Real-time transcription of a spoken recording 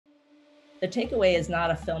The takeaway is not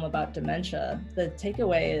a film about dementia. The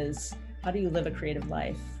takeaway is, how do you live a creative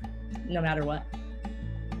life, no matter what?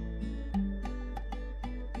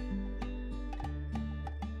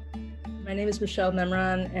 My name is Michelle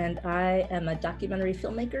Memran, and I am a documentary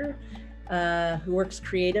filmmaker who works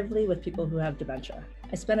creatively with people who have dementia.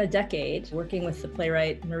 I spent a decade working with the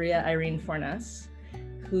playwright María Irene Fornés,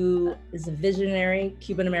 who is a visionary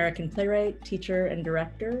Cuban-American playwright, teacher, and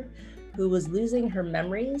director who was losing her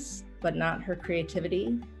memories, but not her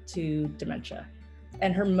creativity, to dementia.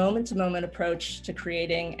 And her moment-to-moment approach to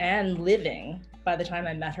creating and living, by the time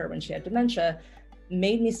I met her when she had dementia,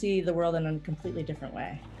 made me see the world in a completely different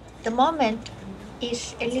way. The moment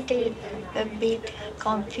is a bit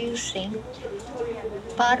confusing,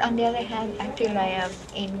 but on the other hand, I feel I am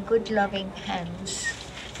in good loving hands,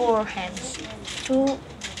 4 hands, 2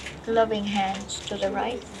 loving hands to the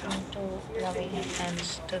right and 2 loving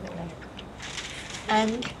hands to the left.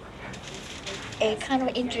 And a kind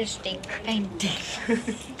of interesting painting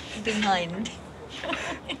behind.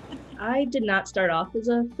 I did not start off as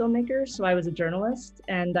a filmmaker, so I was a journalist,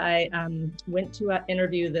 and I went to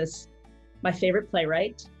interview my favorite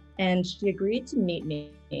playwright, and she agreed to meet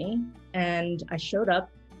me, and I showed up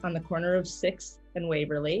on the corner of 6th and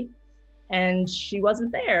Waverly, and she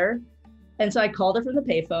wasn't there. And so I called her from the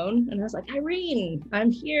payphone, and I was like, Irene, I'm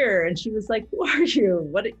here. And she was like, who are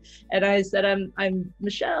you? And I said, I'm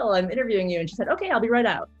Michelle, I'm interviewing you. And she said, okay, I'll be right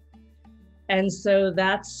out. And so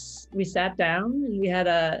we sat down and we had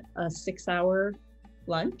a 6-hour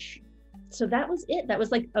lunch. So that was it. That was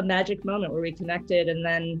like a magic moment where we connected. And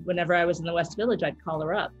then whenever I was in the West Village, I'd call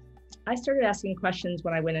her up. I started asking questions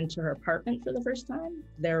when I went into her apartment for the first time.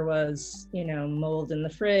 There was, mold in the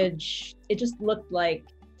fridge. It just looked like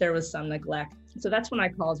there was some neglect. So that's when I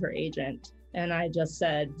called her agent. And I just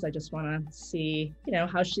said, I just want to see,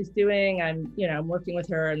 how she's doing. I'm working with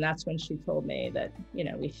her. And that's when she told me that,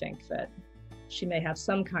 we think that she may have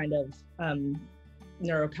some kind of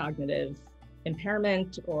neurocognitive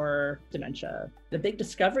impairment or dementia. The big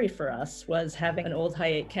discovery for us was having an old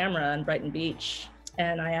Hi8 camera on Brighton Beach.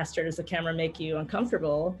 And I asked her, does the camera make you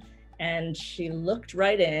uncomfortable? And she looked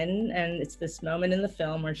right in, and it's this moment in the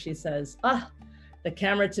film where she says, the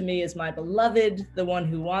camera to me is my beloved, the one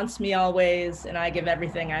who wants me always, and I give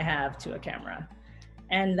everything I have to a camera.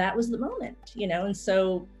 And that was the moment, and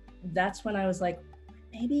so that's when I was like,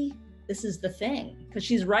 maybe this is the thing, because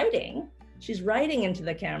she's writing into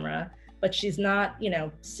the camera, but she's not,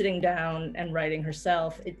 sitting down and writing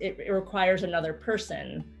herself. It requires another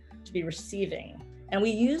person to be receiving. And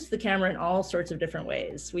we used the camera in all sorts of different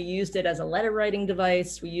ways. We used it as a letter writing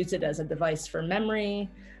device. We used it as a device for memory,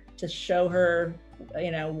 to show her,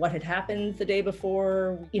 what had happened the day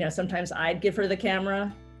before. Sometimes I'd give her the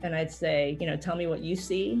camera and I'd say, tell me what you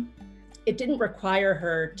see. It didn't require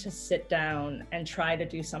her to sit down and try to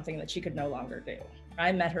do something that she could no longer do.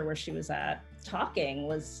 I met her where she was at. Talking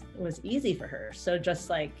was easy for her. So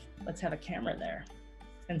just like, let's have a camera there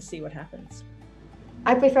and see what happens.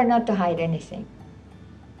 I prefer not to hide anything.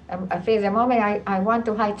 I feel the moment I want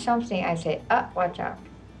to hide something, I say, watch out.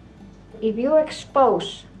 If you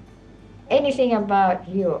expose anything about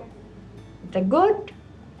you, the good,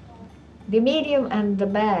 the medium, and the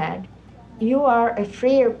bad, you are a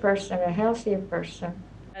freer person, a healthier person.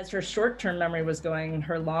 As her short-term memory was going,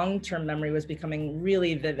 her long-term memory was becoming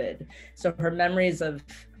really vivid. So her memories of,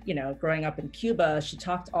 growing up in Cuba, she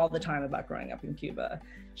talked all the time about growing up in Cuba.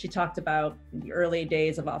 She talked about the early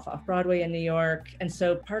days of Off-Broadway in New York. And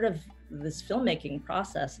so part of this filmmaking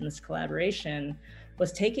process and this collaboration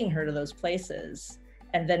was taking her to those places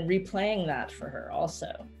and then replaying that for her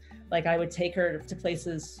also. Like I would take her to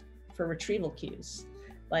places for retrieval cues.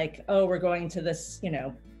 Like, we're going to this,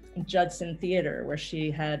 Judson Theater where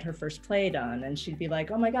she had her first play done, and she'd be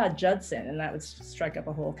like, oh my God, Judson. And that would strike up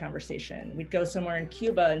a whole conversation. We'd go somewhere in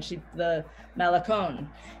Cuba and the Malecón,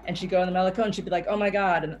 and she'd go on the Malecón, she'd be like, oh my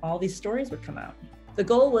God. And all these stories would come out. The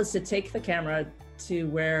goal was to take the camera to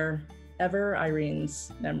wherever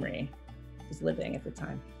Irene's memory was living at the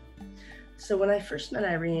time. So when I first met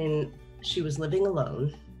Irene, she was living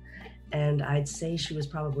alone, and I'd say she was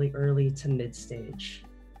probably early to mid-stage.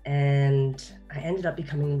 And I ended up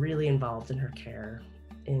becoming really involved in her care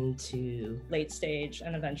into late stage,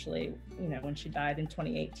 and eventually, when she died in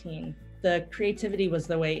 2018. The creativity was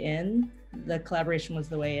the way in, the collaboration was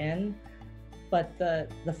the way in, but the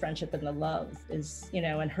friendship and the love is,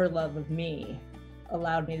 and her love of me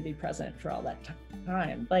allowed me to be present for all that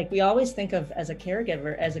time. Like we always think of as a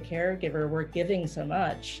caregiver, we're giving so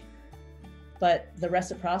much, but the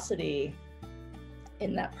reciprocity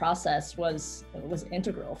in that process was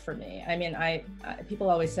integral for me. I mean, people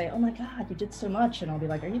always say, oh my God, you did so much. And I'll be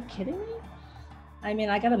like, are you kidding me? I mean,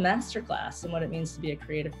 I got a masterclass in what it means to be a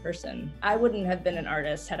creative person. I wouldn't have been an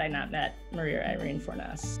artist had I not met Maria Irene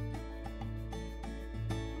Fornés.